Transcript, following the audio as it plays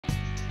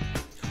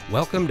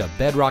Welcome to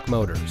Bedrock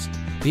Motors,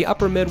 the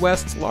Upper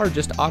Midwest's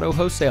largest auto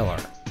wholesaler.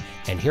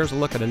 And here's a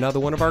look at another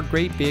one of our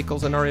great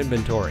vehicles in our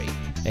inventory,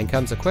 and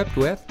comes equipped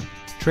with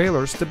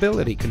trailer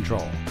stability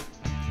control,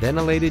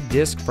 ventilated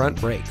disc front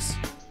brakes,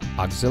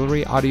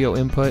 auxiliary audio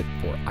input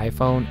for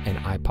iPhone and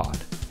iPod,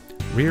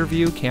 rear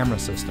view camera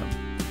system,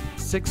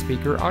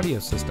 6-speaker audio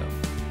system,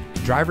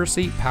 driver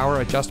seat power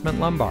adjustment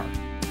lumbar,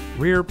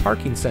 rear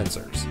parking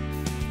sensors,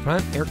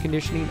 front air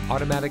conditioning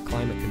automatic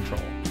climate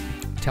control,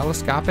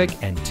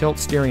 telescopic and tilt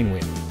steering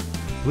wheel,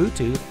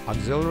 Bluetooth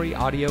auxiliary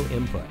audio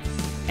input,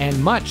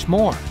 and much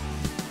more.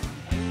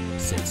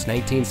 Since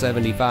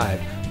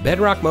 1975,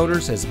 Bedrock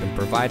Motors has been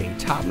providing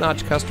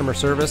top-notch customer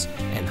service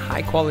and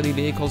high-quality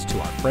vehicles to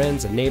our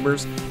friends and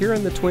neighbors here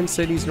in the Twin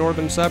Cities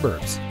northern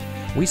suburbs.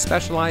 We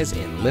specialize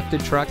in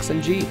lifted trucks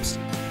and Jeeps,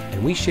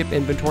 and we ship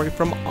inventory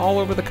from all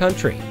over the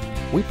country.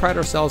 We pride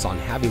ourselves on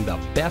having the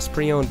best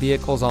pre-owned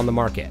vehicles on the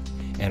market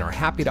and are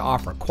happy to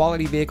offer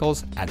quality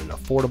vehicles at an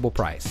affordable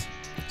price.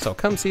 So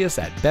come see us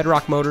at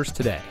Bedrock Motors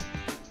today.